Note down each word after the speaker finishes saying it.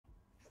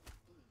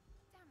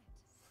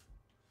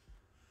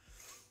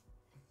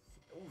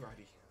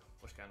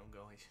channel,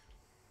 guys.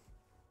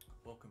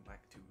 Welcome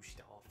back to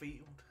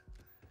Starfield.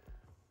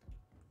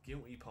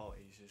 Guilty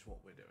parties is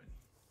what we're doing.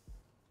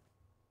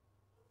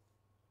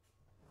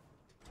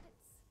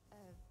 Let's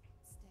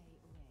stay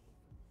away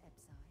from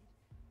Ebside.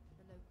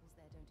 The locals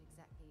there don't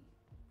exactly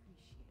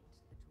appreciate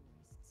the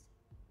tourists.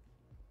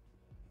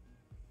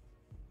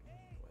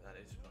 Well, that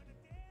is fun.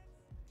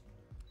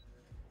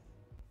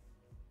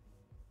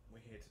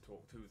 We're here to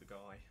talk to the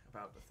guy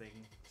about the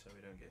thing so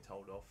we don't get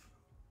told off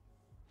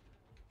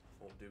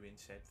for doing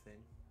said thing.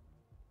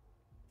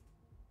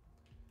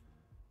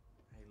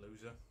 Hey,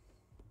 loser.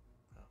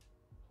 Oh.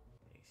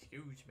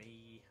 Excuse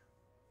me.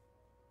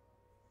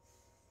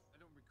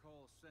 I don't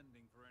recall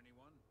sending for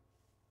anyone.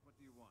 What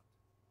do you want?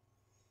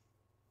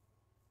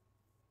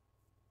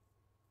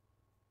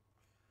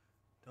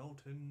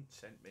 Dalton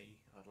sent me.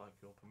 I'd like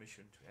your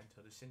permission to enter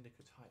the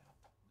Syndicate's hideout.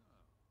 No.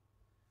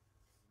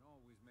 You can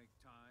always make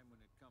time when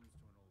it comes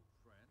to an old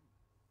friend.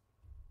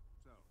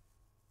 So,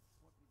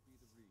 what would be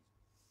the reason?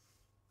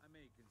 I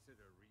may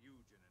consider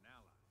Ryujin an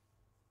ally,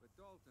 but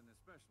Dalton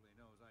especially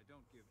knows I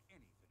don't give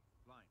anything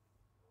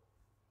blindly.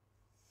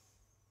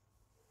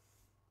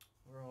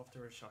 We're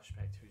after a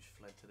suspect who's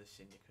fled to the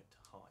Syndicate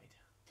to hide.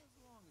 As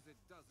long as it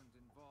doesn't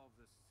involve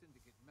the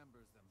Syndicate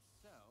members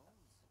themselves.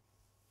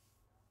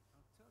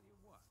 I'll tell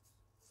you what.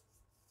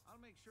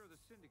 I'll make sure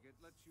the Syndicate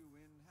lets you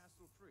in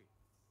hassle-free,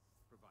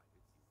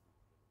 provided you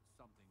do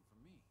something for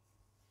me.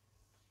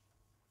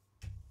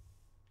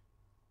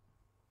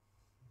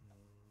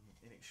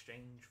 In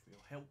exchange for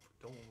your help,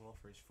 Dalton will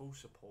offer his full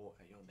support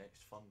at your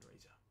next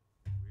fundraiser.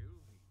 Will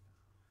he now?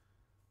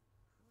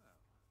 Well,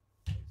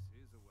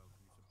 this is a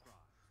welcome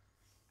surprise,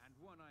 and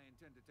one I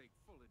intend to take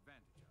full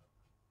advantage of.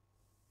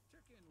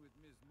 Check in with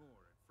Ms.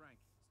 Moore at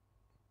Frankie's.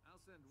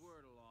 I'll send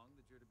word along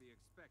that you're to be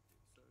expected,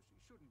 so she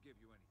shouldn't give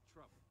you any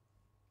trouble.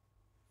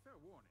 Fair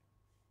warning,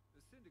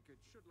 the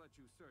Syndicate should let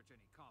you search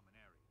any common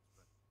areas,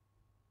 but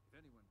if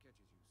anyone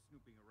catches you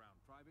snooping around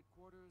private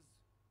quarters,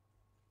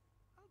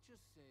 I'll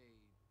just say,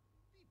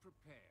 be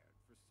prepared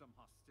for some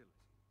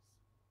hostilities.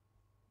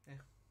 Yeah,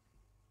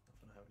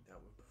 nothing I haven't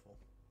dealt with before.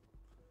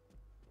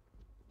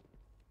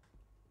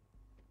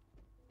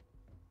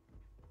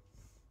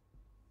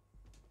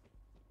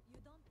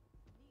 You don't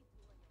need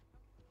to when you're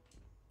hungry.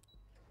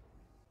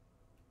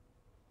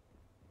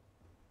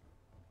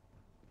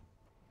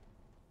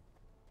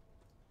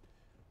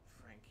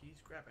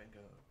 Frankie's grab and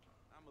go.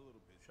 I'm a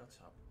little bit. Shut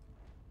up.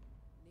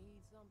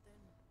 Need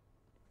something?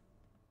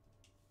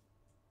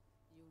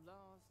 You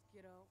lost,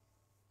 kiddo?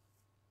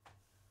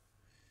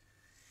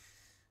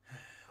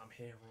 I'm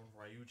here on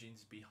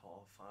Ryujin's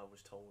behalf. I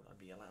was told I'd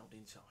be allowed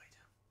inside.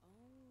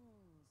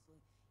 Oh, so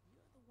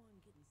you're the one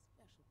getting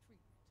special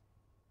treatment.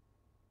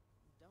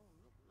 Don't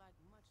look like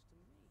much to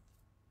me.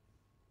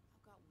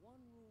 I've got one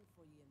rule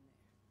for you in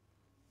there,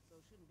 so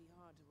it shouldn't be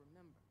hard to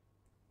remember.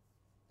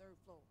 Third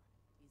floor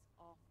is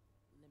off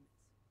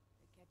limits.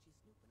 They catch you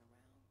snooping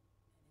around,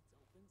 and it's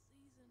open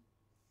season.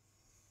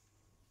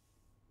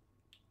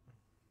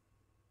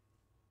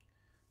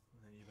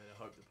 And then you better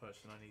hope the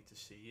person I need to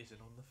see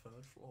isn't on the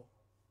third floor.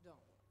 Don't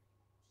worry.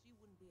 She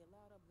wouldn't be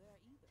allowed up there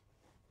either.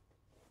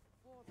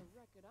 For the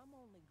record, I'm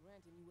only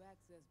granting you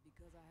access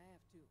because I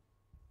have to.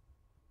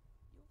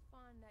 You'll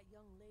find that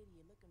young lady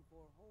you're looking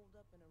for holed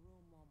up in a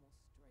room almost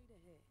straight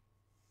ahead.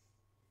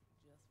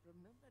 Just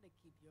remember to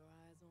keep your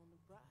eyes on the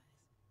prize.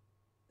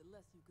 The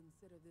less you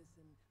consider this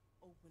an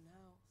open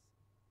house,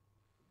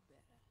 the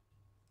better.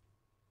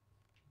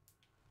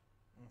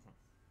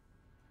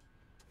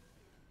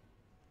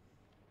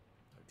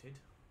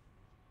 Noted.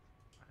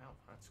 Wow,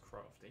 that's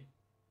crafty.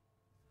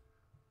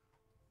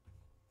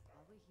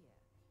 While we're here,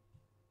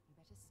 you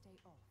better stay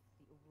off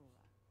the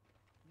Aurora.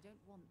 You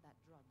don't want that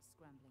drug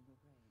scrambling your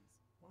brains.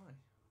 Why?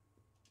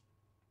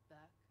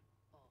 Back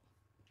off.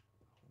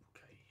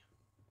 Okay.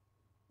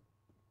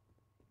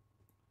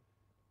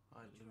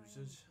 Hi,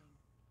 losers.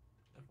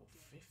 Level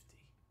 50.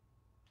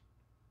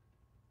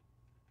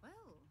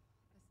 Well,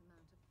 this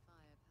amount of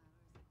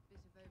firepower is a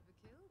bit of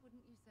overkill,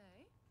 wouldn't you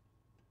say?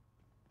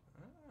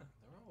 Ah,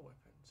 there are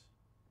weapons.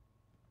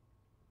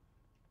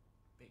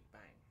 Big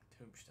Bang,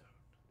 Tombstone.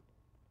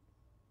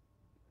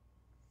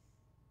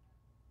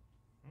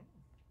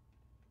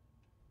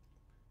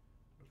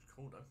 Looks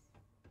cool though.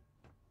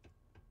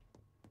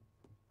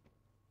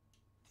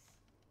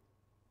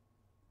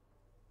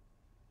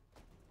 I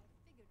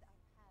figured our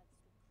paths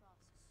would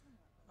cross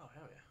sooner or Oh,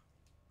 hell yeah.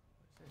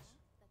 What is this?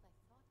 that I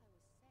thought I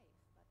was safe,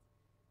 but I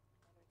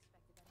never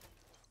expected anyone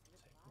to just slip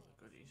Take by all the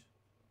goodies.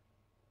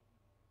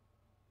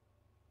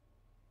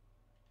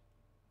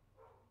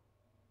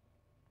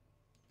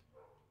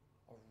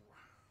 Oh.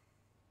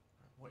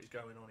 What is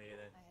going on here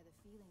then? I had a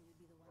feeling you'd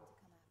be the one to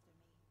come after me.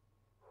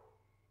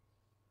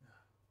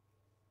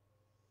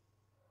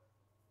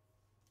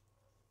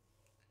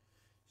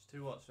 It's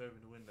too hot to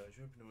open the windows.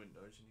 You open the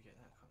windows and you get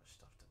that kind of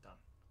stuff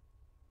done.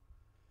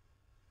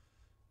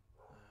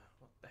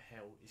 What the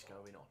hell is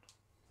going on?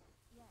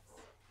 Yes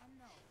and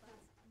no, but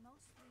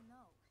mostly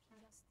no.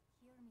 Just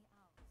hear me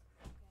out,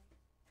 okay?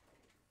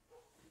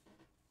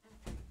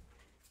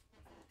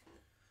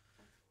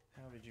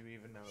 did you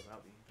even know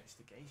about the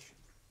investigation?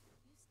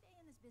 You stay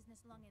in this business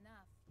long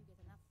enough, you get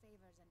enough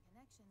favors and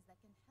connections that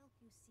can help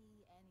you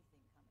see anything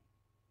coming.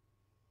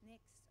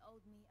 Nix owed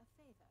me a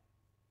favor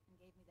and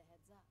gave me the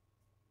heads up.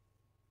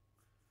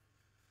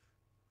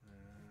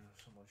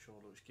 Someone sure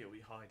looks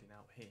guilty hiding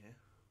out here.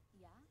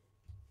 Yeah?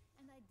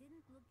 And I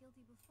didn't look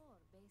guilty before,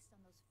 based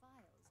on those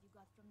files you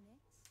got from Nix?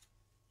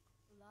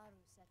 Ularu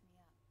set me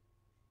up.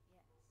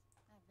 Yes,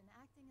 I've been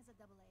acting as a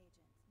double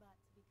agent, but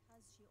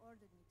because she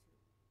ordered me to.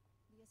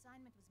 The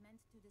assignment was meant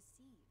to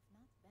deceive,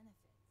 not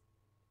benefit.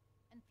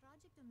 And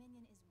Project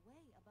Dominion is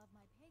way above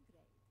my pay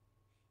grade.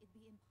 It'd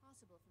be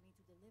impossible for me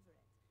to deliver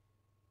it.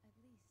 At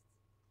least,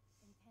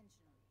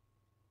 intentionally.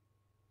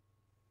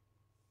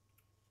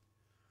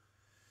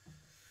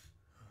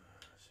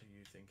 So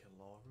you think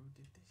Ularu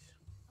did this?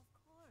 Of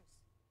course.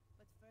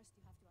 But first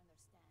you have to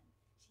understand,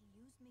 she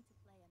used me to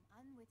play an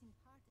unwitting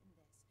part in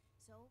this,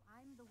 so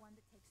I'm the one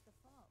that takes the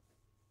fall.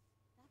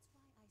 That's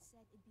why I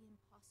said it'd be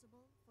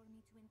impossible for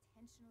me to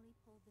intentionally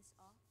pull this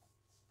off.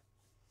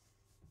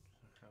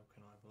 So how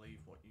can I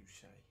believe what you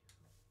say?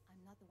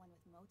 I'm not the one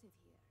with motive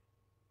here.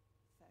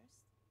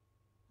 First,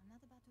 I'm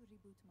not about to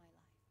reboot my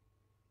life.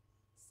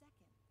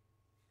 Second,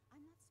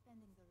 I'm not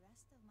spending the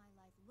rest of my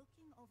life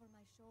looking over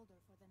my shoulder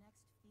for the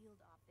next field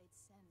op they'd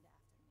send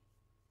after me.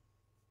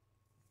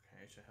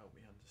 Okay, so help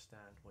me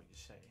understand what you're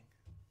saying.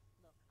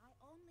 Look, I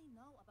only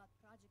know about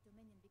Project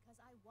Dominion because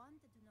I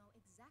wanted to know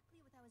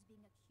exactly what I was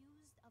being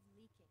accused of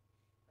leaking.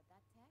 But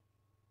that tech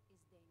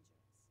is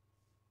dangerous.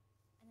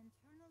 An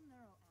internal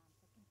neuroamp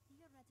that can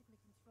theoretically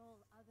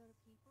control other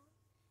people?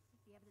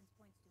 If the evidence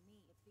points to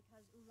me, it's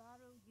because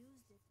Ularu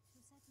used it to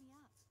set me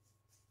up.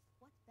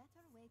 What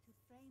better way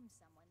to frame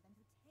someone than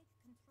to take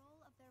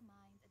control of their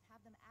mind and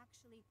have them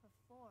actually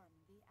perform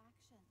the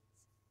actions?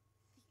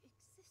 The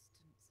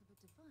existence of a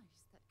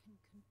device that can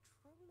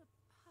control a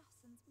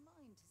person's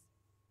mind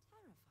is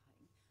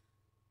terrifying.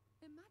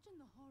 Imagine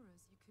the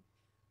horrors you could...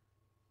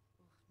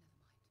 Oh, never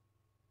mind.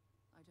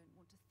 I don't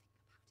want to think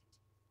about it.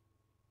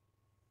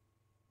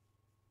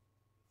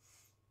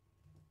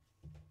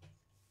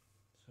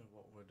 So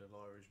what would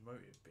Ularu's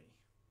motive be?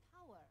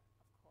 Power,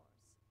 of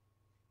course.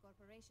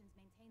 Corporations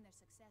maintain their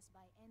success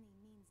by any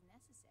means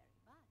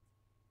necessary, but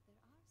there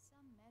are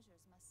some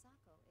measures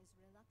Masako is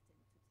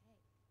reluctant to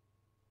take.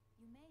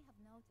 You may have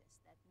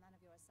noticed that none of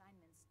your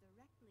assignments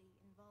directly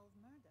involve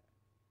murder.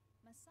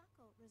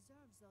 Masako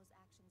reserves those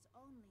actions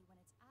only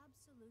when it's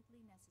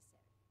absolutely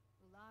necessary.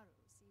 Ularu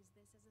sees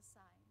this as a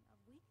sign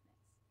of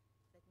weakness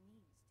that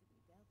needs to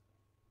be dealt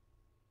with.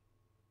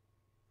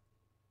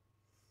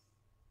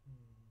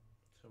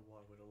 So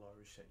why would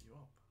Ularu set you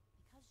up?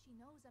 Because she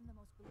knows I'm the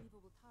most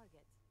believable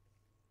target.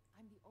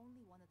 I'm the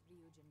only one at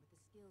Ryujin with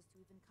the skills to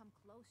even come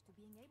close to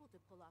being able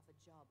to pull off a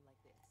job like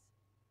this.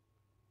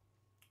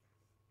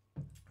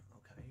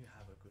 Okay, you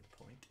have a good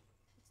point.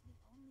 It's the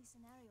only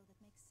scenario that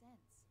makes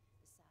sense.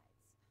 Besides,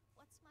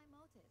 what's my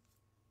motive?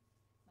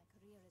 My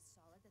career is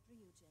solid at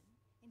Ryujin.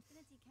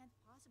 Infinity can't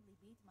possibly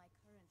beat my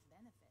current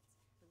benefits.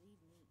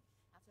 Believe me,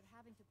 after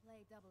having to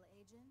play double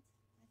agent,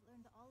 I've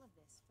learned all of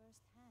this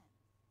firsthand.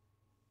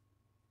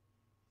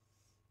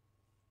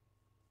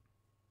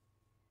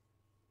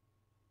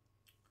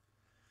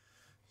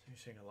 So you're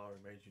saying Ularu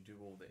made you do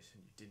all this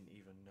and you didn't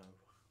even know?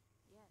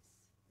 Yes,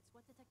 it's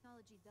what the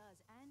technology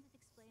does, and it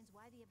explains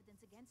why the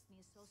evidence against me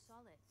is so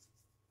solid.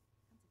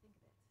 Come to think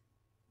of it,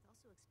 it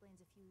also explains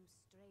a few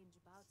strange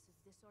bouts of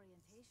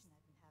disorientation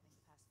I've been having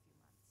the past few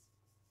months.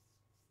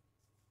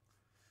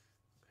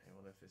 Okay,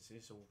 well if this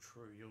is all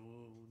true,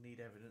 you'll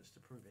need evidence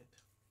to prove it.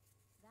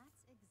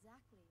 That's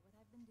exactly what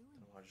I've been doing.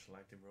 And I just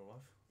lagged in real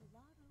life.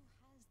 Ularu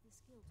has the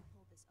skill to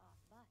pull this off,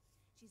 but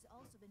she's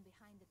also been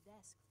behind the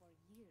desk for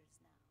years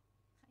now.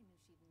 I knew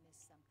she'd miss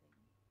something.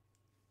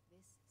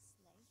 This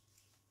slate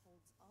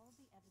holds all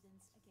the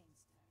evidence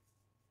against her.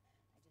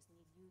 I just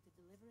need you to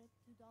deliver it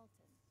to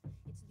Dalton.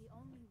 It's the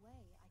only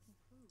way I can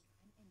prove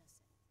I'm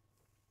innocent.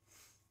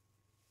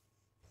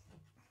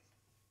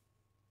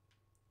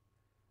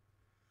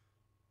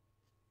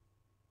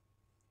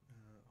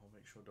 I'll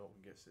make sure Dalton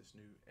gets this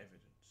new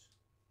evidence.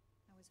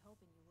 I was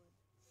hoping you would.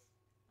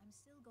 I'm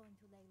still going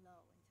to lay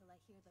low until I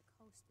hear the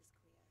coast is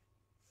clear.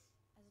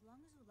 As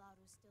long as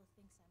Ularu still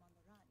thinks I'm on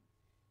the run,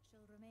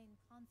 she'll remain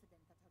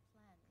confident that her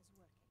plan is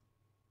working.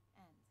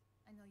 And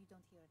I know you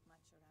don't hear it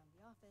much around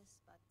the office,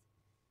 but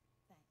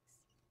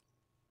thanks.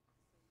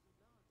 So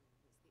Ularu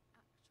was the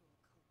actual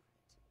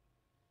culprit.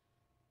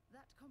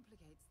 That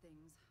complicates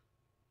things.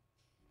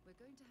 We're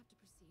going to have to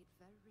proceed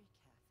very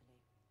carefully,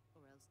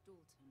 or else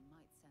Dalton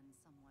might send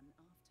someone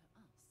after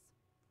us.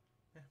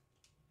 Yeah.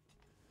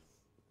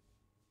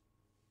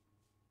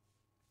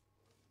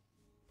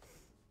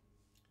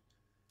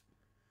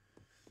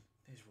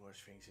 There's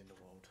worse things in the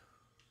world.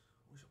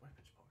 Where's a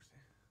weapons box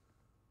there?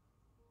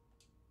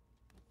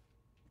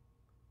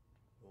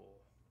 Oh.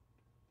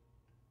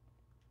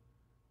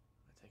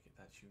 I take it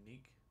that's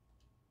unique.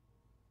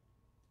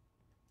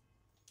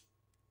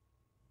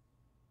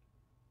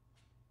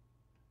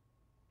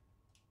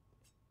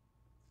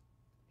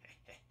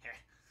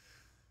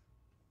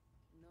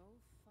 No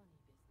funny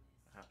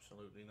business.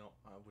 Absolutely not.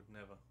 I would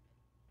never.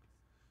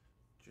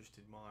 Just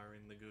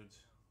admiring the goods.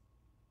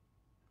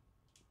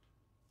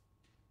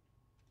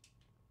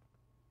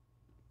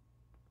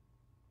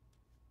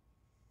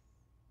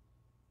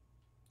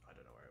 I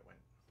don't know where it went.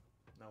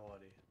 No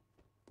idea.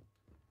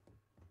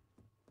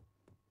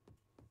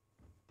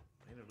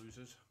 Later,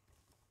 losers.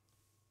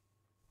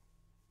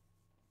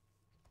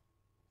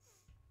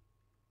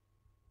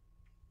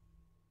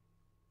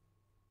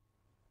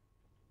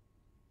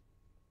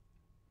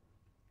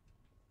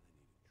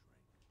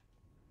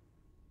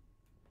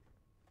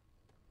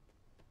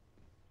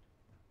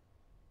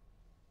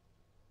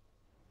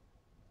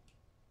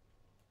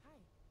 Hi.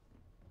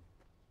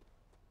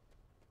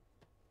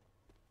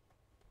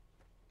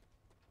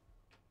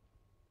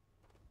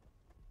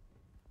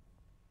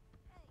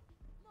 Hey,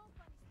 no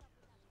funny stuff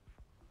with that.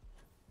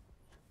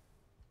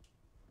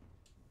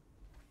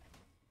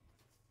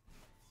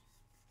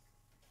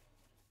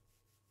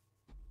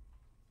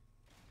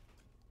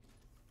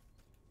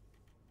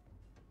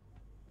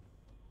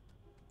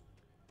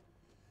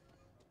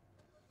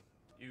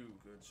 You,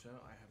 good sir,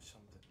 I have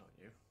something, not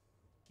you.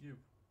 You.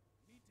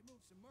 Need to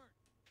move some merch.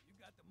 You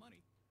got the money.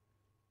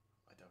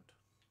 I don't.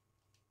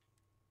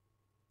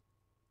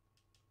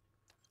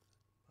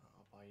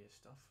 I'll buy your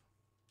stuff.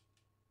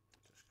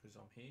 Just because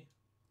I'm here.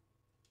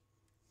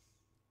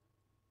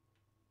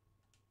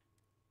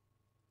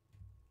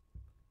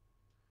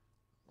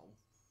 Oh.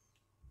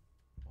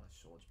 My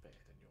sword's better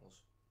than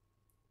yours.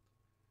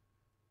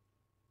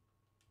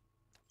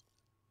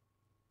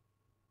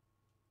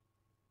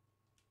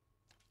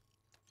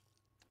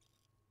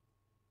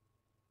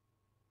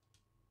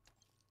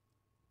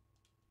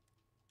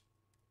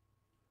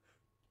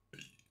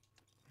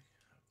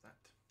 Have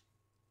that.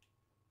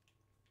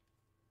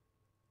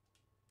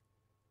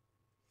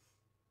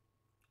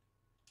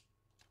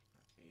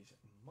 That is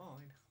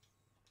mine.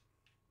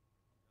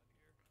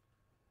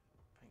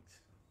 Thanks.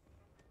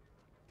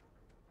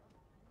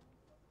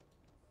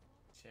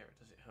 Share it,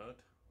 does it hurt?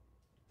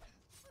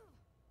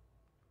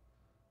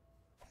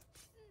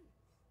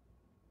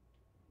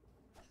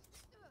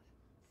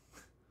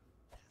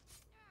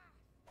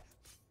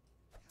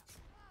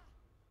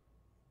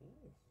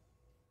 Ooh.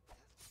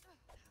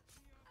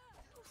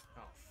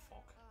 Oh,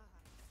 fuck.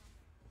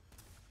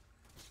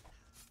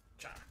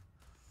 Cha.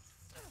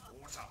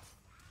 Water.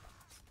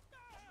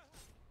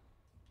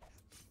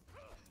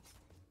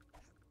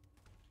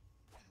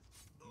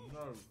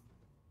 No.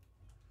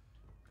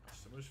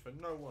 Customers for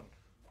no one.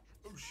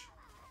 Oosh.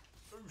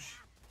 Oosh.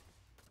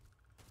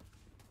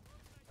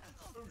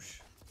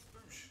 Oosh.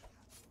 Oosh.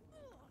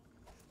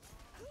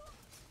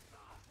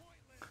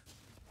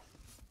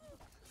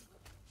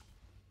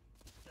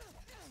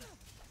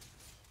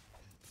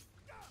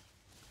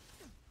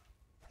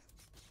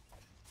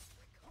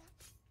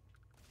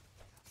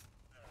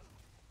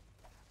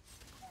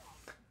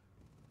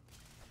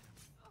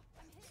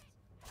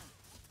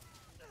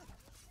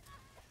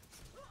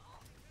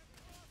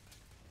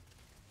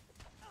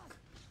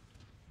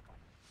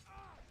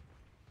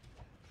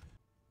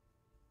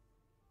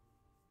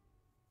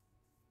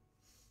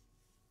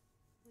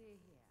 We're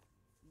here.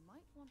 You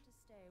might want to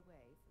stay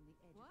away from the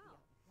edge of the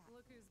Wow, upper platform.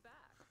 look who's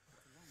back. It's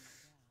a long way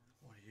down.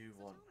 What do you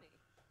So want? tell me,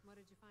 what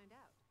did you find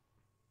out?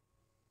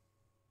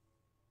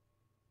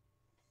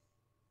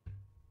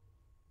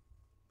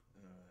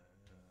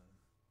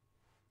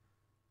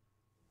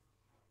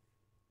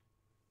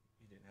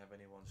 You didn't have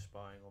anyone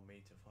spying on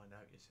me to find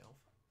out yourself?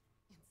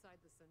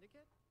 Inside the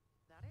Syndicate?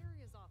 That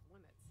area's off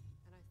limits,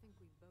 and I think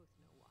we both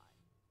know why.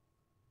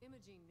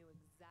 Imogene knew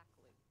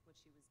exactly what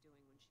she was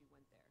doing when she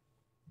went there.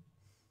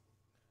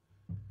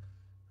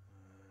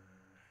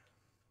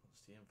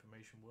 What's the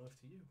information worth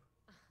to you?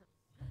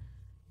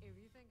 If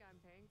you think I'm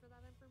paying for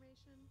that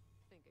information,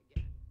 think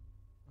again.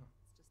 Huh.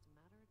 It's just a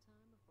matter of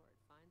time before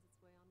it finds its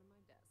way onto my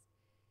desk.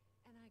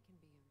 And I can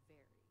be a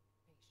very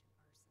patient person.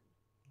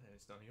 Then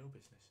it's none of your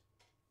business.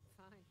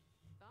 Fine,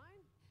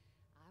 fine.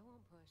 I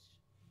won't push.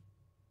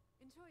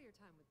 Enjoy your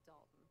time with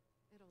Dalton.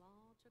 It'll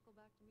all trickle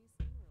back to me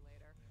sooner or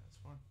later. Yeah,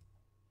 that's fine.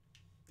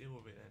 Deal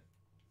with it then.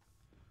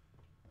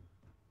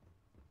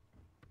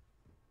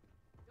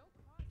 Don't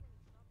cause any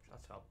trouble.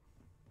 Shut up.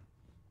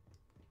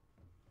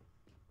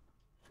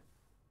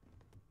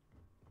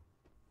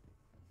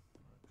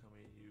 Come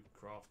here, you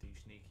crafty,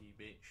 sneaky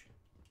bitch.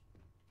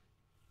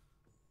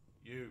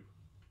 You.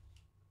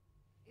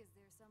 Is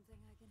there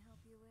something I can help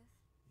you with?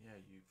 Yeah,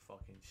 you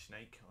fucking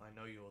snake. I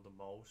know you're the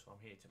mole, so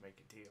I'm here to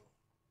make a deal.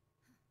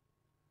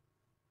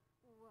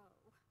 Whoa.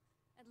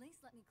 At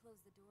least let me close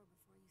the door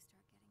before you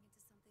start getting into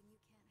something you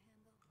can't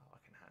handle. Oh, I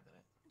can handle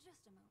it.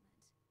 Just a moment.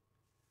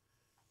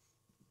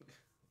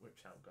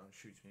 Whips out a gun,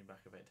 shoots me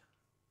back a bit.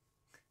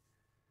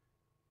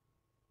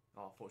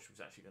 Oh, I thought she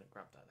was actually going to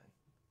grab that then.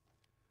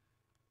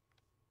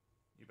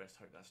 You best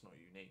hope that's not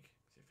unique,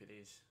 because if it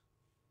is,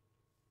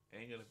 it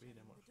ain't going to be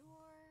them. The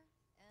door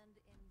and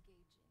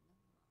engaging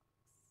locks.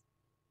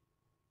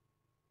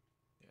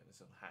 Yeah, there's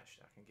a hatch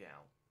that I can get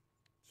out.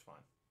 It's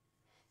fine.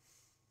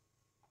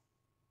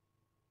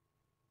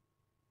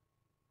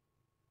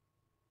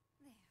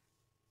 There.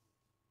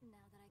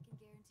 Now that I can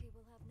guarantee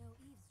we'll have no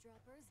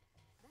eavesdroppers.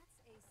 That's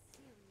a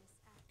serious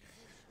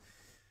accusation.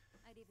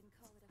 I'd even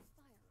call it a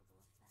fireable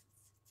offense.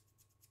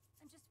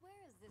 And just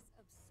where is this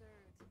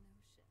absurd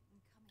notion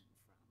coming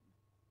from?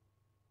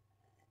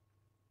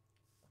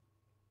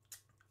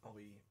 Are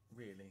we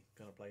really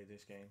gonna play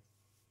this game?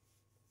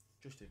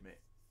 Just admit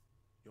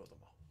you're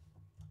the mole.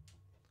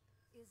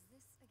 Is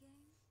this a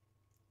game?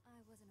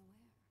 I wasn't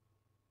aware.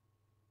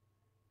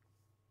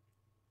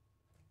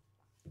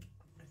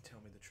 And tell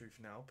me the truth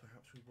now,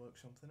 perhaps we work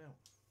something out.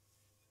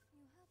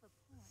 You have a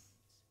point.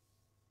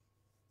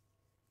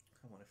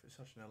 Come on, if it's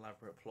such an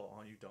elaborate plot,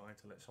 aren't you dying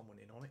to let someone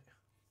in on it?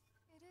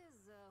 It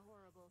is a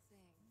horrible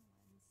thing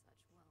when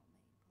such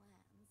well-made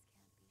plans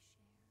can't be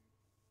shared.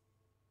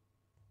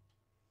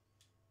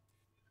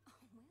 Oh,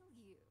 will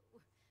you?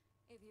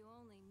 If you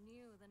only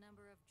knew the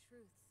number of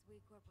truths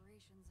we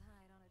corporations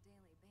hide on a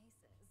daily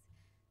basis,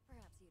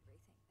 perhaps you'd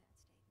rethink that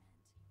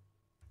statement.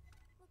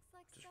 Looks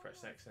like Just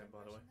press X then,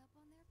 by the way. up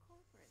on their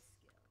corporate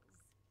skills.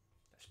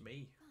 That's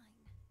me.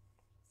 Fine.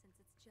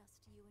 Since it's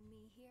just you and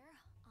me here,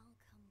 I'll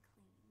come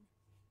clean.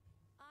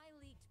 I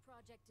leaked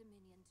Project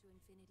Dominion to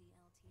Infinity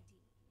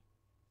Ltd.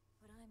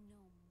 But I'm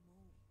no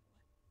mole.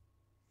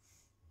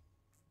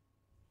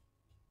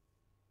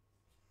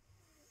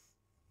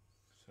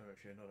 So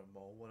if you're not a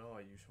mole, what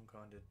are you? Some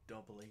kind of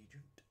double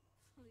agent?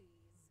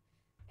 Please.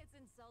 It's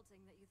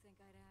insulting that you think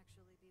I'd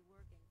actually be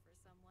working for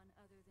someone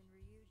other than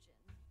Ryujin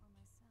or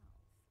myself.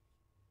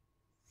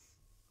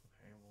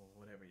 Okay, well,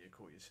 whatever you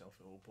call yourself,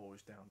 it all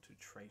boils down to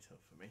traitor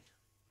for me.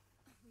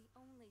 The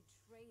only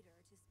traitor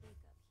to speak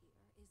of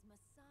here is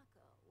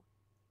Masako.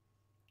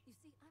 You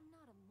see, I'm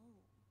not a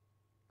mole.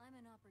 I'm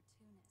an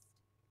opportunist.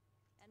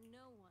 And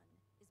no one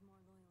is more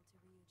loyal to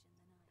Ryujin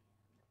than I am.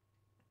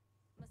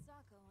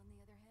 Masako, on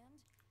the other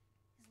hand,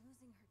 is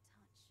losing her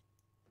touch.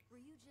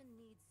 Ryujin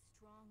needs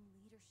strong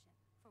leadership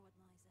for what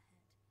lies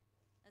ahead.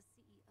 A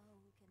CEO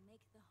who can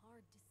make the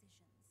hard decisions.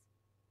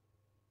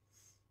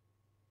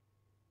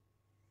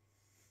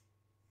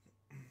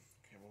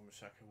 Okay, well,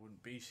 Misaka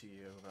wouldn't be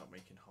CEO without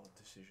making hard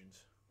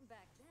decisions.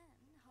 Back then,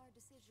 hard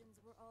decisions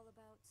were all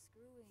about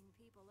screwing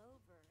people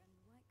over and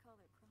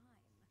white-collar crime.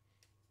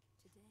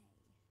 Today,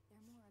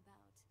 they're more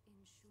about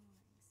ensuring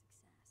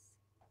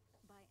success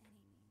by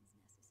any means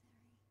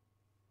necessary.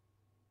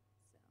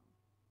 So,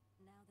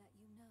 now that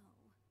you know,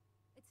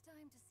 it's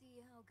time to see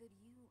how good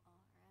you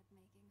are at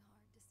making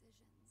hard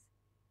decisions.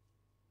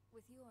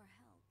 With your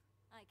help,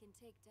 I can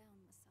take down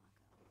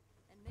Masako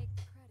and make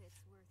the credits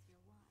worth your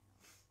while.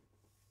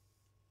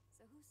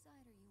 So whose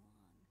side are you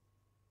on?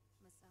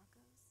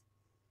 Masako's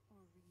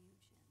or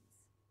Ryujin's?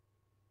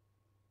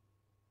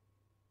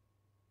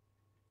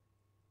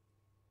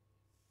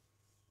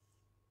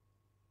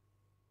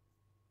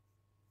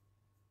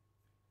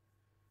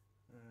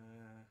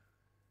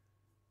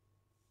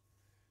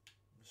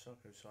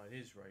 Masako's side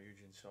is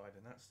Ryujin's side,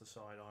 and that's the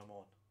side I'm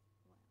on.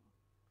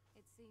 Well,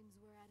 it seems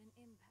we're at an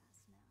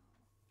impasse now.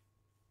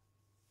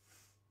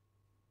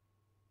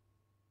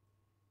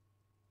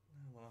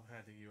 Well, I'm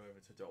handing you over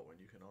to Dot when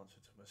you can answer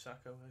to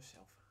Masako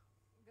herself.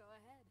 Go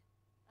ahead.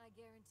 I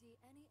guarantee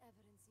any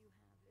evidence you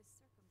have is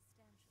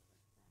circumstantial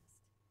at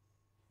best.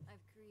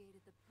 I've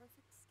created the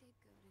perfect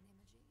scapegoat in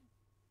Imogene.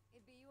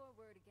 It'd be your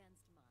word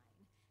against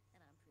mine,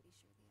 and I'm pretty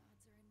sure the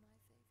odds are in my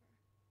favor.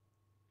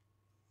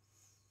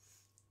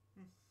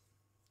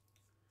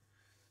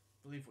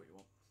 Believe what you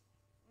want.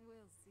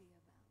 We'll see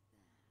about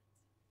that.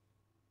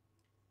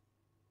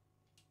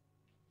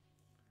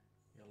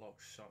 Your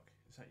locks suck.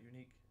 Is that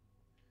unique?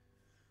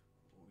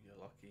 Oh, you're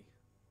lucky.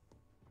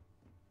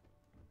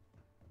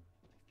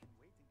 I've been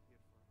waiting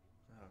here for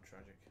you. How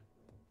tragic.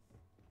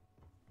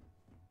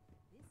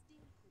 This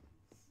deal could be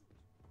huge.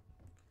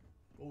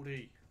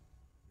 Baldy.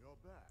 You're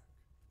back.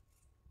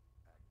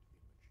 And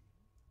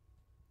Imogene.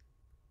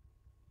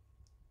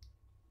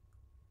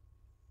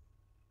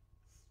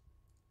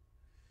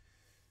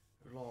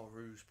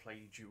 Larue's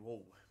played you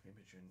all.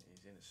 Imogen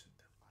is innocent.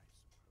 I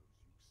suppose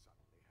you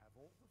suddenly have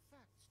all the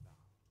facts now.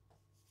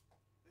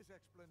 This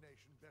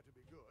explanation better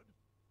be good.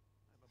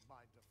 I'm a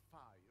mind to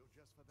fire you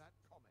just for that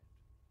comment.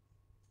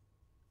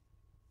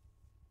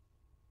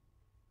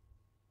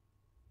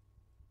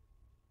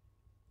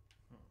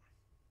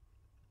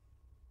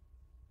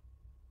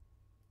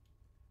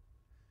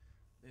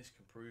 This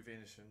can prove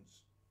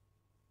innocence.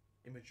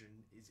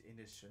 Imogen is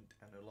innocent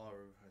and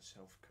Ularu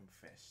herself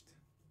confessed.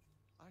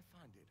 I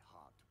find it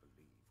hard to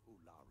believe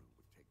Ularu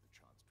would take the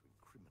chance to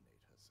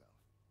incriminate herself.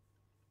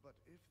 But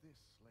if this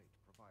slate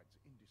provides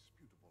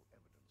indisputable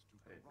evidence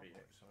to I didn't read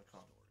corroborate it, so I her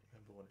can't story,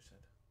 remember what it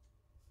said.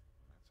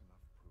 that's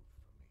enough proof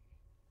for me.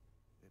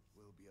 It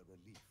will be a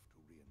relief to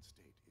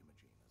reinstate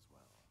Imogene as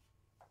well.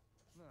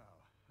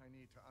 Now, I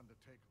need to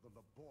undertake the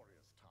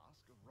laborious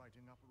task of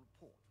writing up a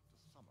report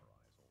to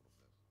summarize all of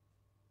this.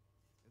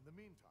 In the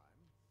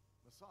meantime,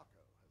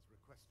 Masako has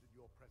requested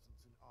your presence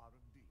in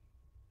R&D.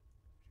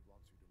 She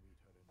wants you to meet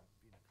her in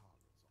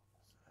Vinakara's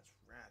office. That's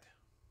rad.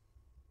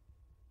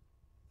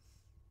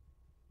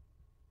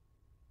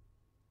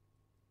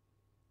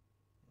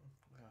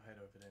 I'll head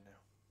over there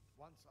now.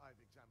 Once I've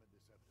examined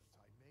this evidence,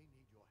 I may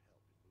need your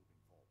help in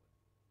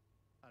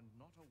And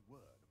not a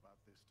word about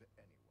this to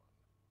anyone.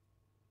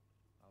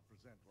 I'll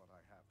present what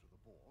I have to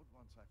the board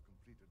once I've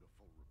completed a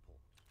full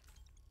report.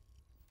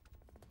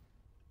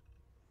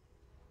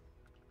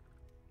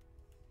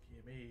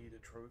 Give me the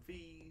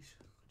trophies,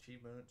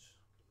 achievements,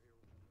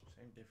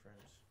 same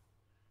difference.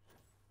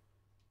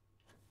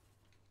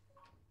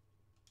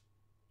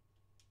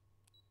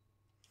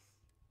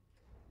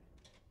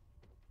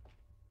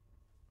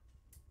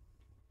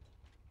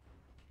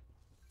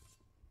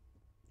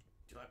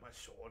 Do you like my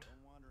sword?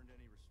 Don't wander into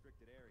any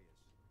restricted areas.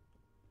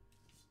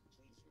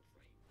 Please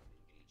refrain from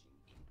engaging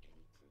in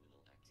any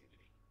criminal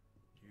activity.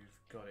 You've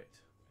got it.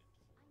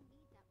 I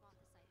need that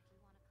rothicite if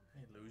you want to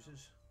Hey, complete the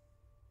losers.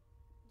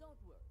 Don't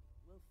worry,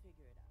 we'll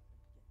figure it out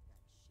and get that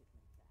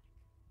shipment back.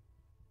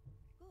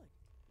 Good,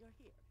 you're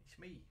here.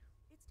 It's me.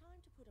 It's time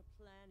to put a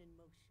plan in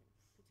motion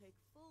to take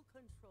full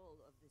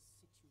control of this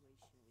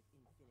situation with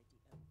Infinity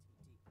Ltd.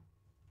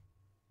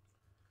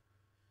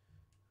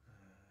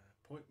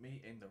 Point me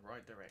in the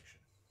right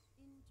direction.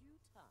 In due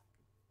time.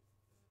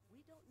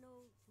 We don't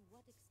know to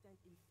what extent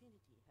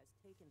Infinity has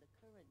taken the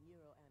current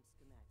neuroamp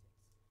schematics.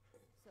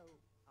 So,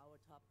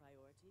 our top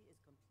priority is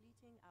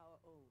completing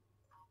our own.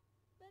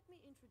 Let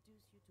me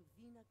introduce you to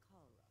Vina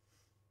Kalra,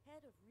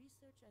 Head of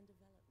Research and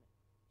Development.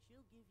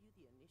 She'll give you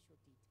the initial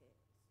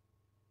details.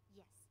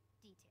 Yes,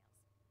 details.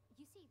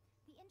 You see,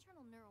 the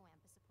internal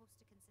neuroamp is supposed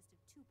to consist of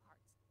two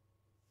parts.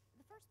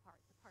 The first part,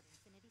 the part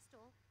Infinity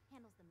stole,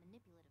 handles the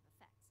manipulative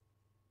effects.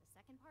 The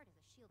second part is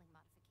a shielding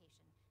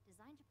modification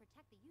designed to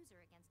protect the user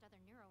against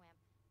other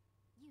neuroamp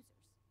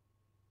users.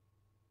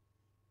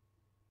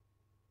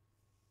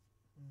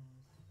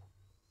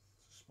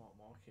 It's a smart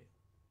market.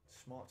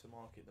 Smart to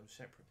market them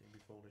separately and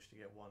be foolish to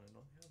get one and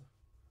not the other.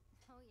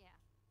 Oh yeah,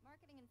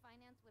 marketing and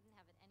finance wouldn't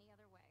have it any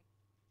other way.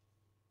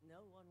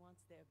 No one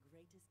wants their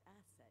greatest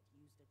asset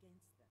used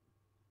against them.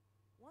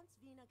 Once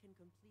Vina can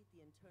complete the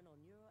internal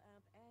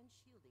neuroamp and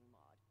shielding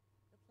mod,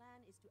 the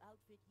plan is to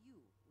outfit you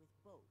with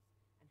both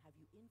and have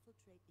you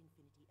infiltrate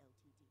Infinity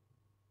Ltd.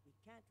 We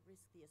can't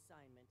risk the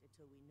assignment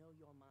until we know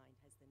your mind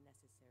has the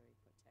necessary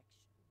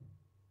protection.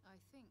 I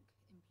think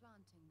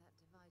implanting that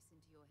device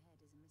into your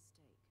head is a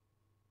mistake.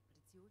 But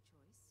it's your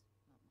choice,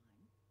 not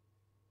mine.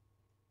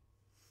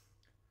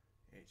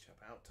 It's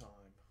about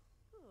time.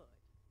 Good.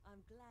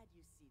 I'm glad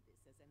you see this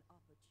as an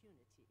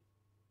opportunity.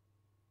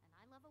 And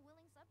I love a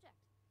willing subject.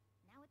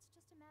 Now it's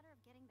just a matter of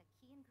getting the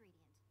key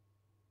ingredient.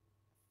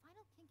 The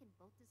final kink in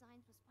both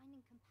designs was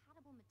finding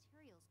compatible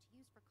materials to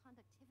use for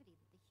conductivity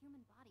that the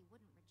human body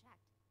wouldn't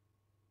reject.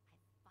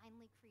 I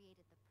finally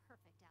created the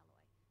perfect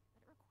alloy,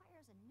 but it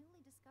requires a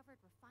newly discovered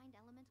refined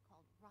element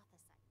called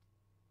rothicite.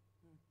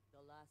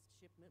 The last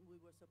shipment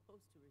we were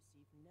supposed to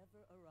receive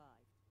never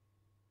arrived,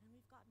 and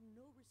we've gotten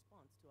no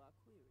response to our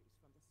queries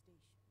from the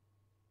station.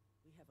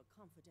 We have a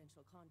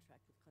confidential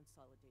contract with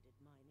Consolidated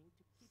Mining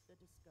to keep the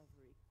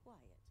discovery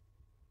quiet,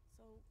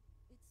 so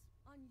it's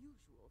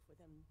unusual for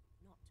them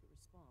not to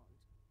respond.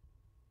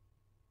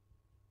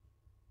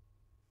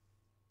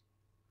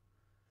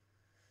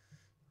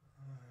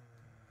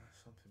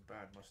 Something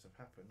bad must have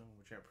happened. No one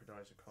would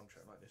jeopardize a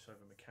contract like this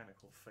over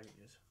mechanical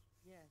failures.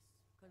 Yes,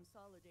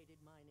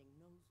 Consolidated Mining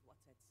knows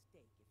what's at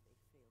stake if they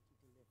fail to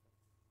deliver.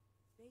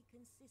 They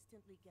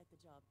consistently get the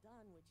job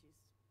done, which is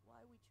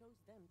why we chose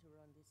them to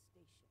run this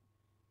station.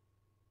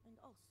 And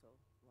also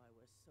why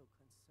we're so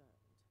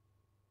concerned.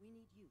 We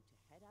need you to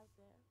head out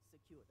there,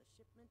 secure the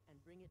shipment, and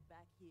bring it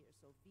back here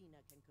so Vina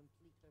can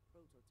complete her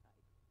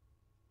prototype.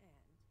 And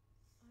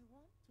I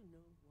want to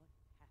know what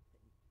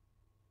happened.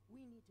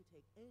 We need to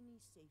take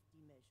any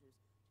safety measures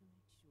to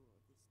make sure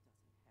this doesn't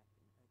happen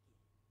again.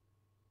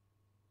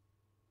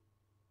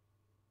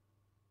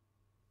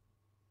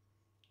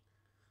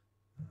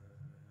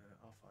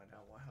 I'll find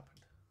out what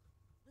happened.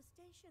 The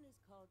station is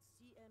called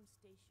CM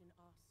Station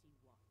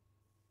RC-1.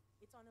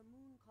 It's on a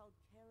moon called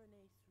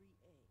Carinae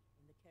 3A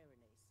in the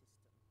Carinae system.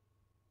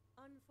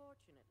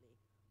 Unfortunately,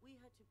 we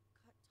had to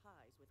cut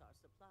ties with our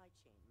supply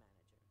chain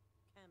manager,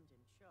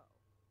 Camden Cho,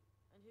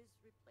 and his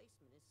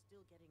replacement is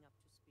still getting up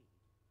to speed.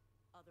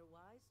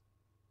 Otherwise,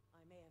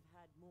 I may have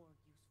had more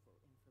useful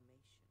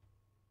information.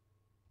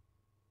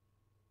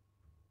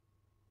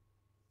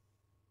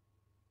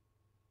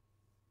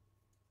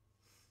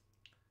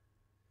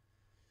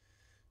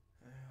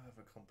 I've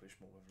accomplished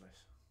more with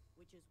less.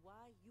 Which is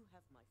why you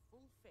have my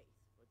full faith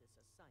for this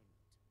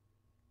assignment.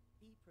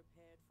 Be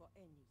prepared for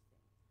anything.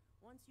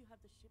 Once you have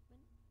the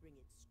shipment, bring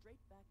it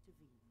straight back to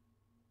Vina.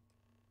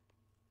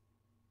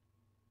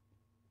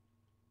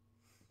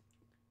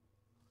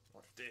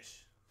 What's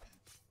this?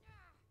 It's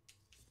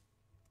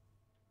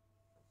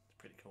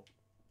pretty cool.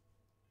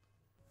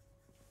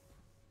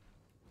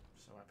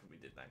 So happy we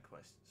did that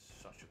quest. It's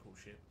such a cool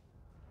ship.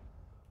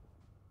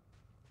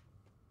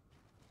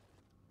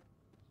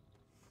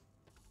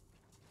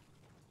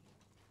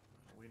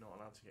 We're not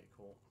allowed to get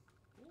caught.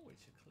 Oh,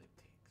 it's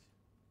ecliptics.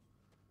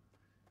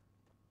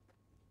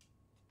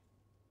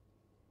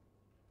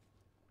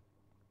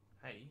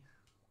 Hey.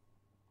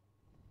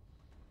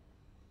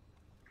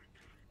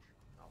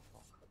 Oh,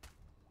 fuck.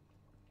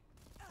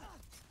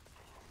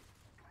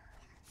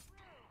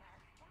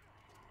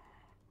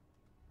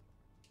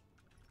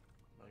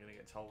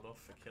 told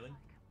off for killing.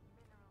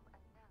 Mineral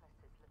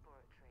analysis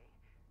laboratory.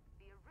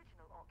 The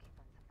original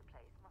occupants of the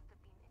place must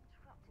have been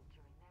interrupted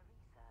during their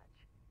research.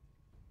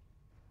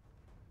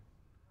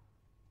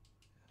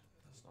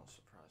 That does not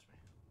surprise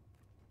me.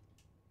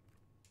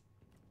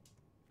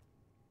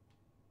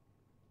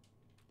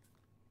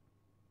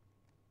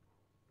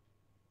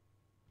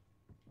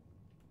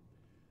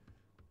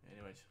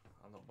 Anyways,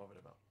 I'm not bothered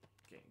about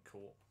getting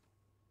caught.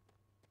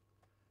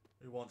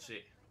 Who wants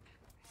it?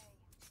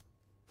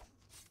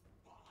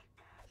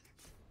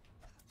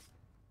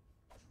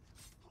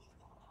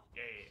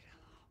 Yeah.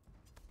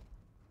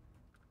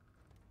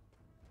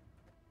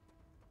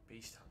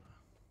 Beast hunter.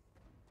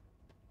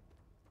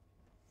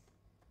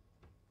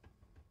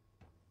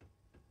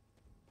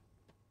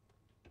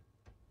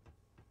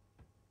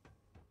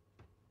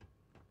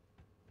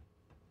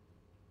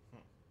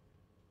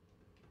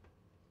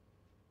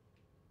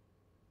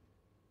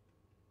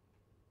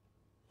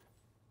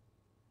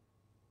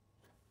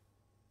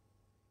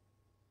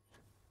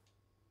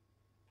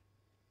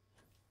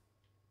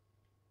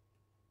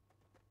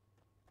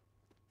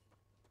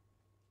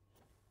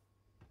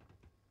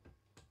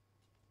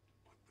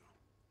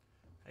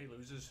 Hey,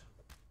 losers.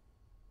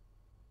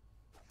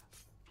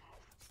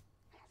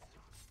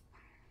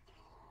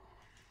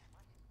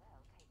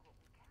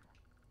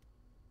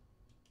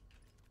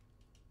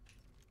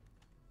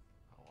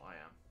 Oh, I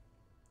am.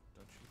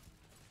 Don't you?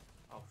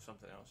 Oh,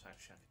 something else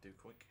actually I could do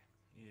quick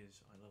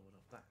is I leveled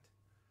up that.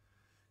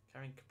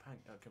 Carrying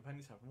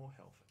companions have more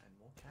health and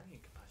more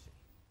carrying capacity.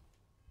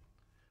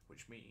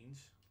 Which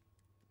means...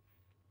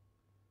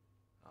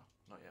 Oh,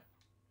 not yet.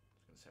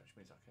 I was going to say which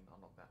means I can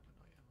unlock that, but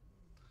not yet.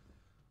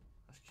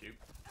 That's cute.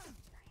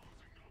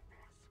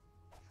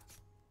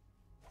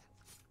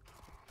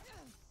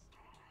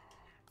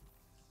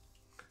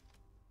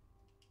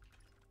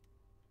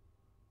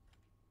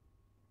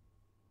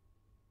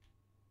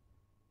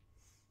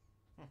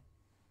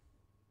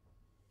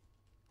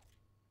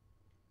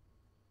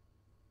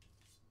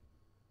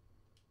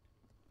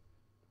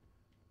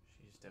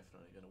 She's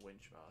definitely going to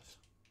winch about us.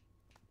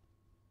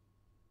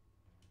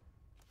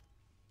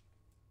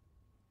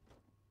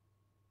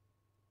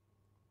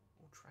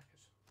 All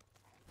trackers.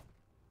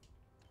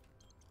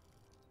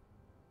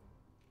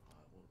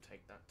 I will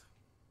take that.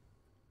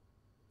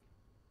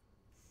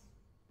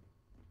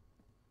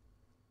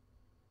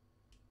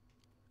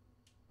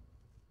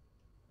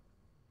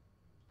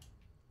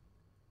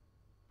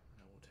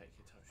 And I will take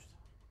your toast.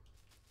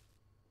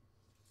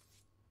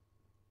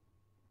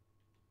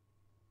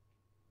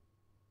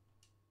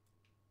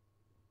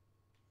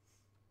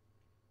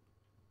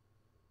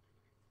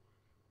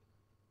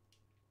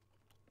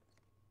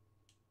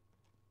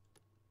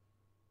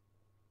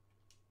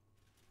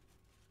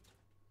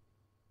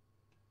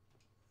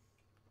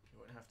 You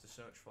won't have to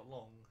search for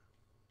long.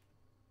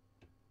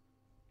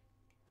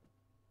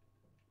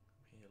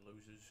 Here,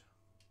 losers.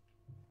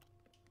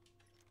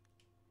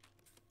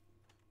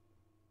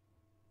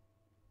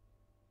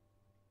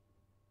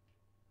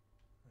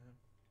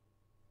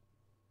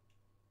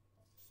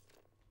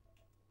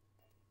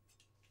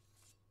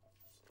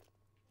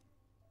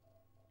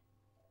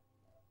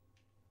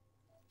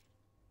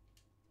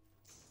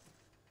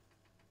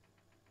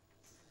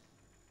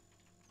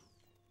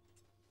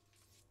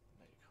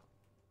 No, you can't.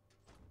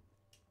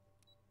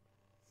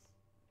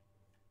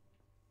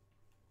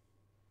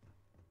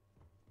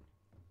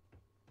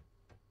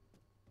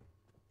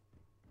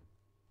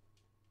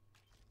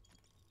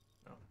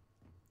 No.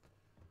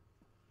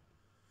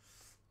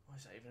 Why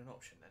is that even an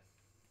option then?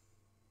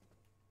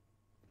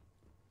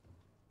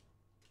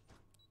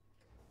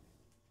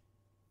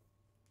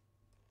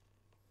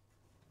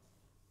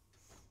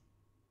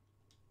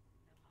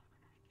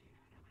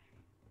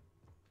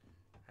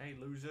 Hey,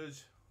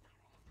 losers.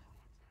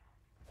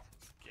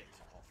 Get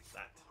off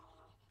that.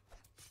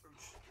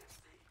 Oosh.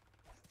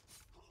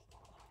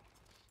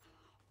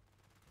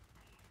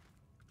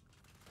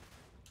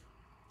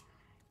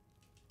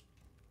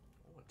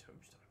 Oh, a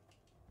toaster.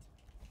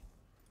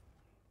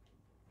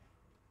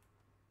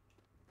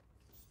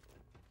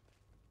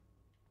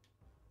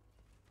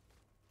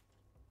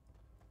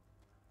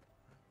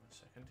 One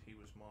second, he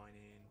was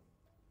mining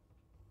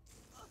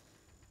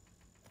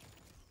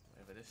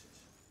whatever this is.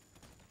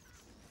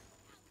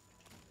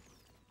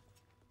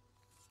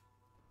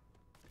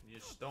 Can you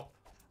stop?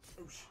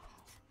 Oosh.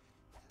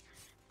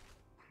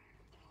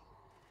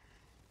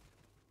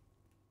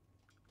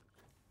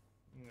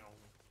 No.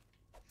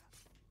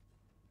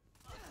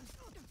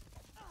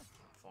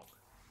 Fuck.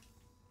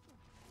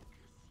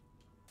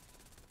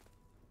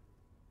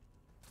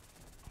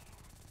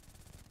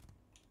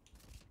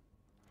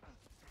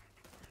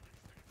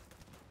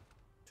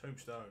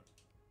 Tombstone.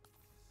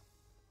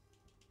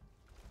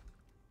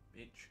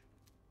 Bitch.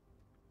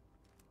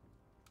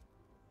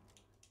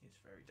 It's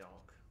very dark.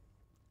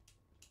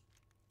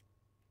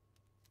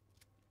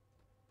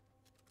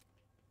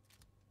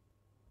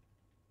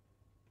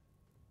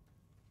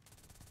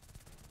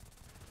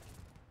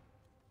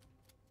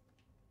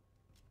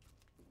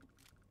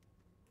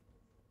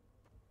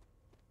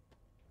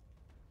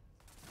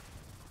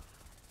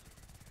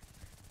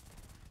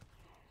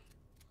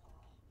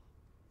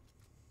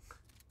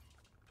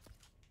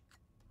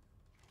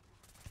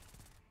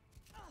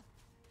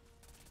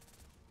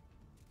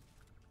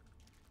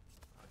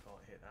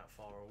 get that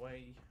far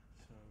away,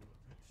 so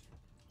let's...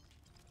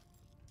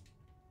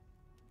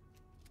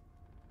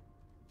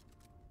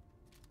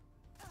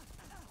 Oh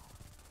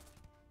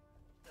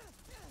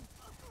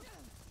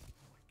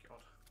my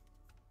god.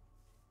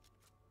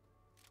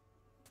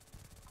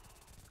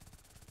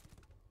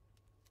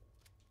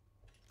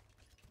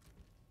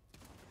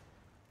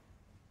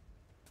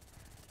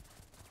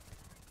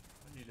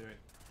 What are you doing?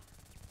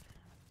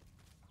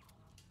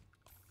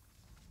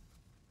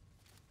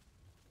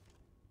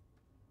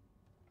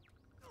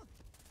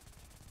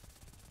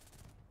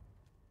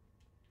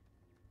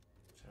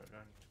 So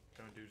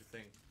go and do the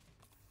thing.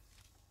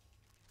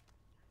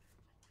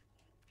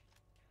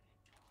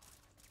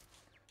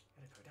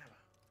 Get a Kodama.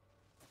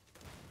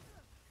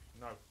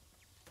 No.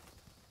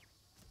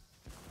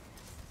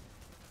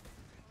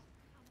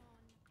 Come on,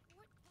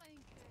 quit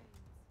playing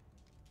games.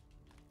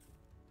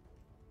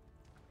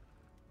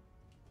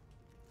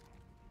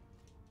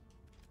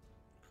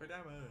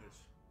 Kodamas.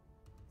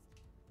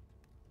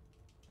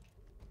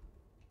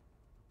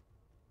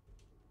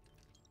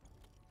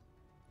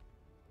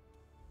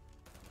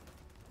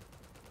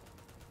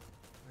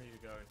 Where are you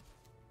going?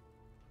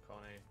 I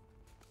can't aim.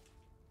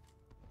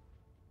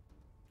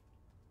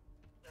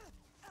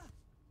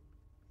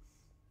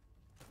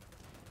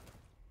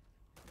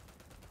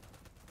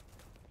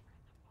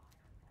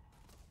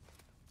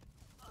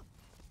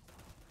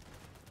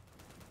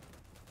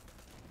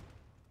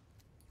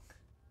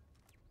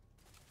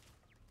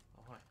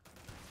 Oh, hi.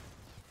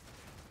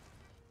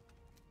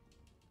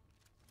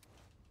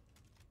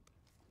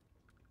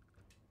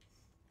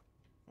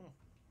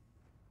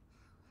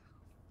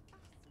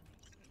 Fascinating.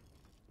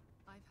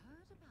 I've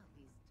heard about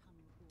these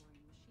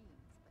tunnel-boring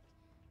machines, but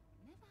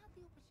never had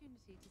the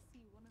opportunity to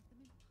see one of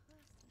them in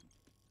person.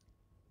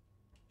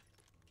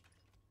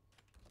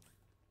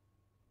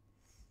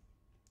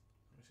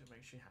 It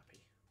makes you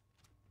happy.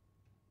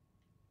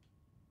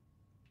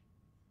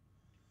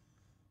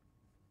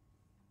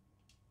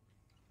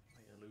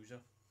 Are you a loser?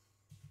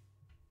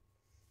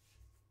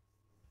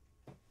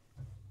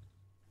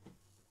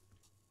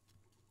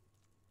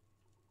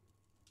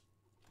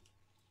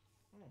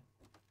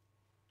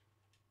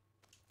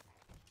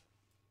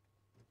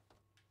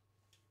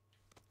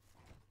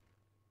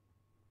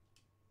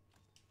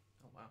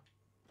 Oh wow.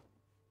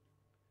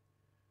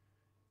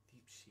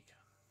 Deep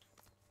Seeker.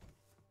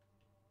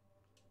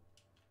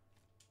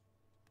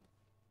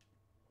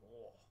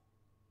 Oh.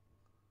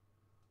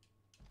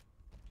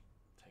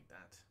 Take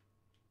that.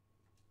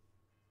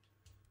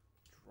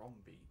 Drum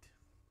beat.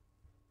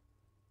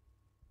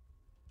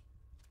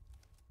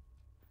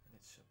 And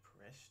it's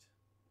suppressed.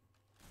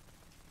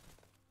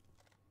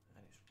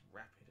 And it's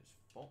rapid as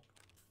fuck.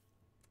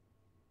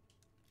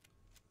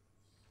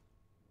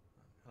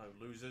 Hello,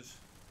 losers.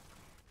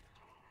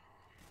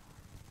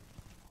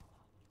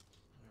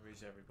 Where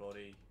is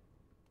everybody?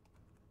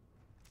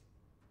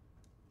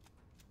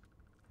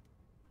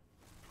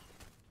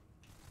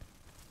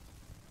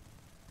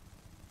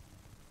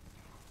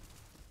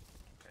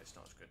 Okay, it's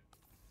not as good.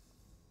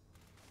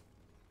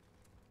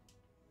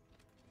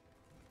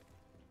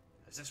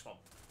 There's this one.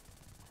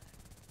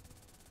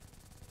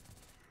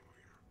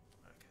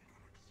 Okay.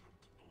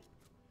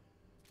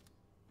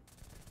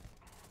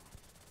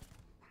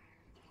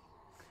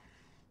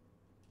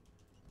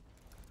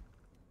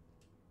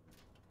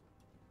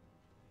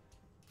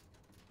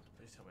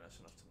 Please tell me that's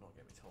enough to not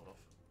get me told off.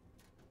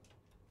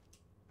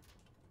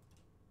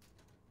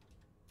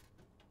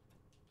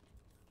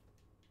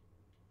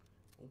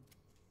 Oh,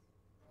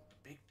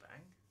 Big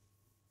Bang.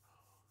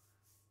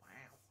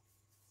 Wow.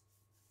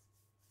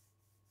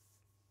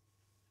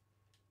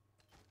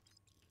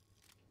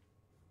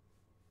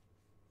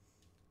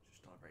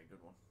 Just not a very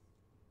good one.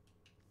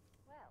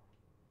 Well,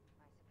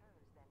 I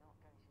suppose they're not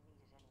going to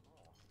need it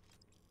anymore.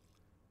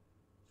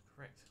 That's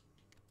correct.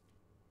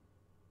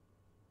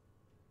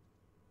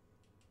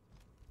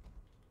 Oh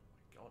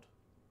my god.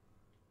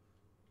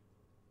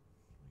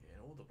 We're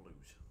getting all the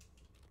blues.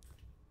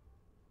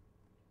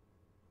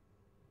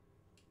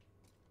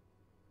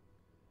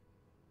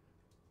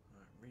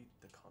 Alright, read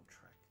the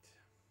contract.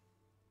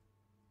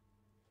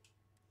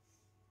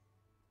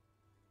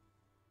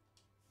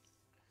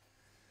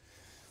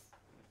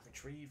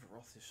 Retrieve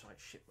Rothicite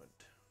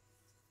shipment.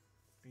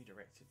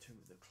 Redirected to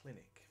the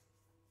clinic.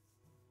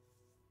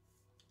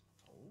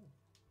 Oh.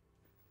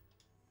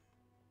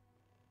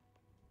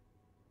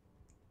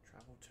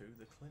 Travel to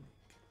the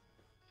clinic.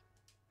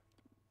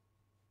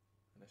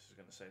 And this is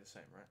going to say the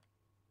same, right?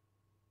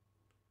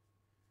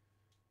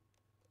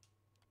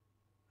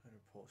 And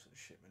reports that the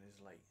shipment is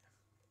late.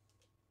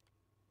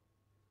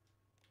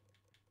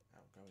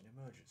 Outgoing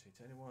emergency.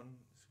 To anyone,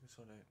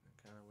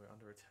 we're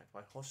under attack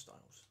by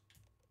hostiles.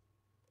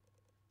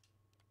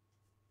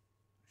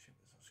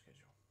 Shipment's on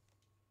schedule.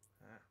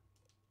 Ah.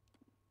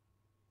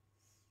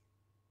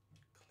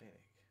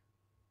 Clinic.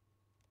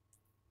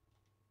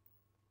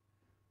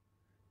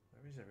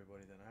 Where is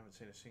everybody then? I haven't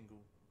seen a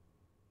single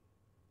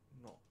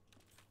not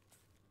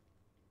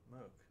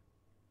Merc.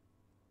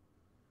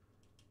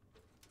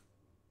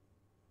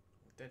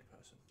 Or dead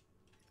person.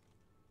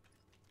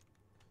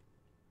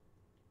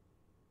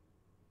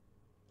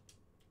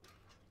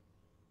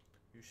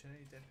 you seen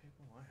any dead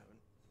people? I haven't.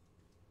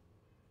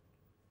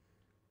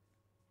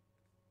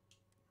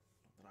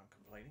 Not that I'm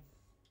complaining.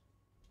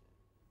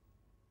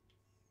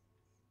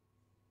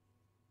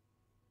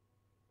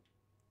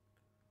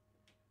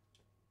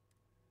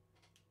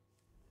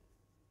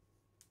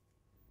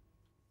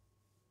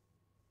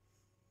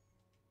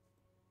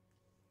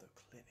 The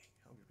clinic.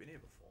 Oh, we've been here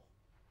before.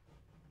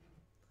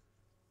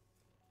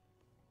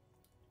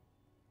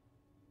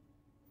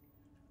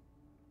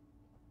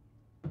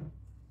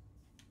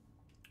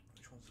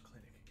 Which one's the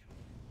clinic again?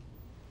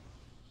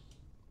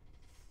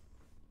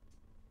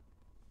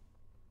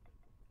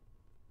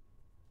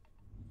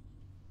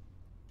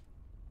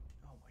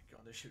 Oh my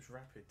god, this ship's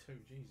rapid too,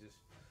 Jesus.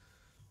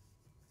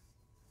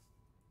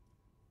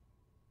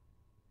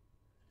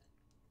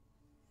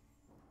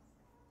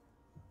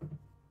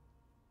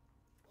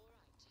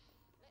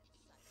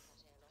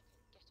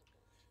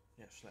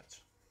 Yes, let's.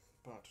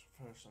 But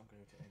first I'm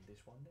going to end this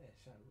one there.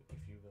 So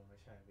if you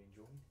guys have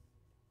enjoyed,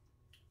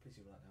 please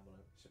leave a like down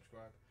below,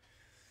 subscribe.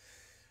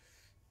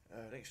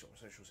 Links to all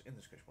my socials in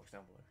the description box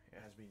down below. It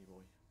has been your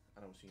boy,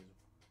 and I will see you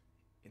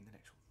in the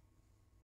next one.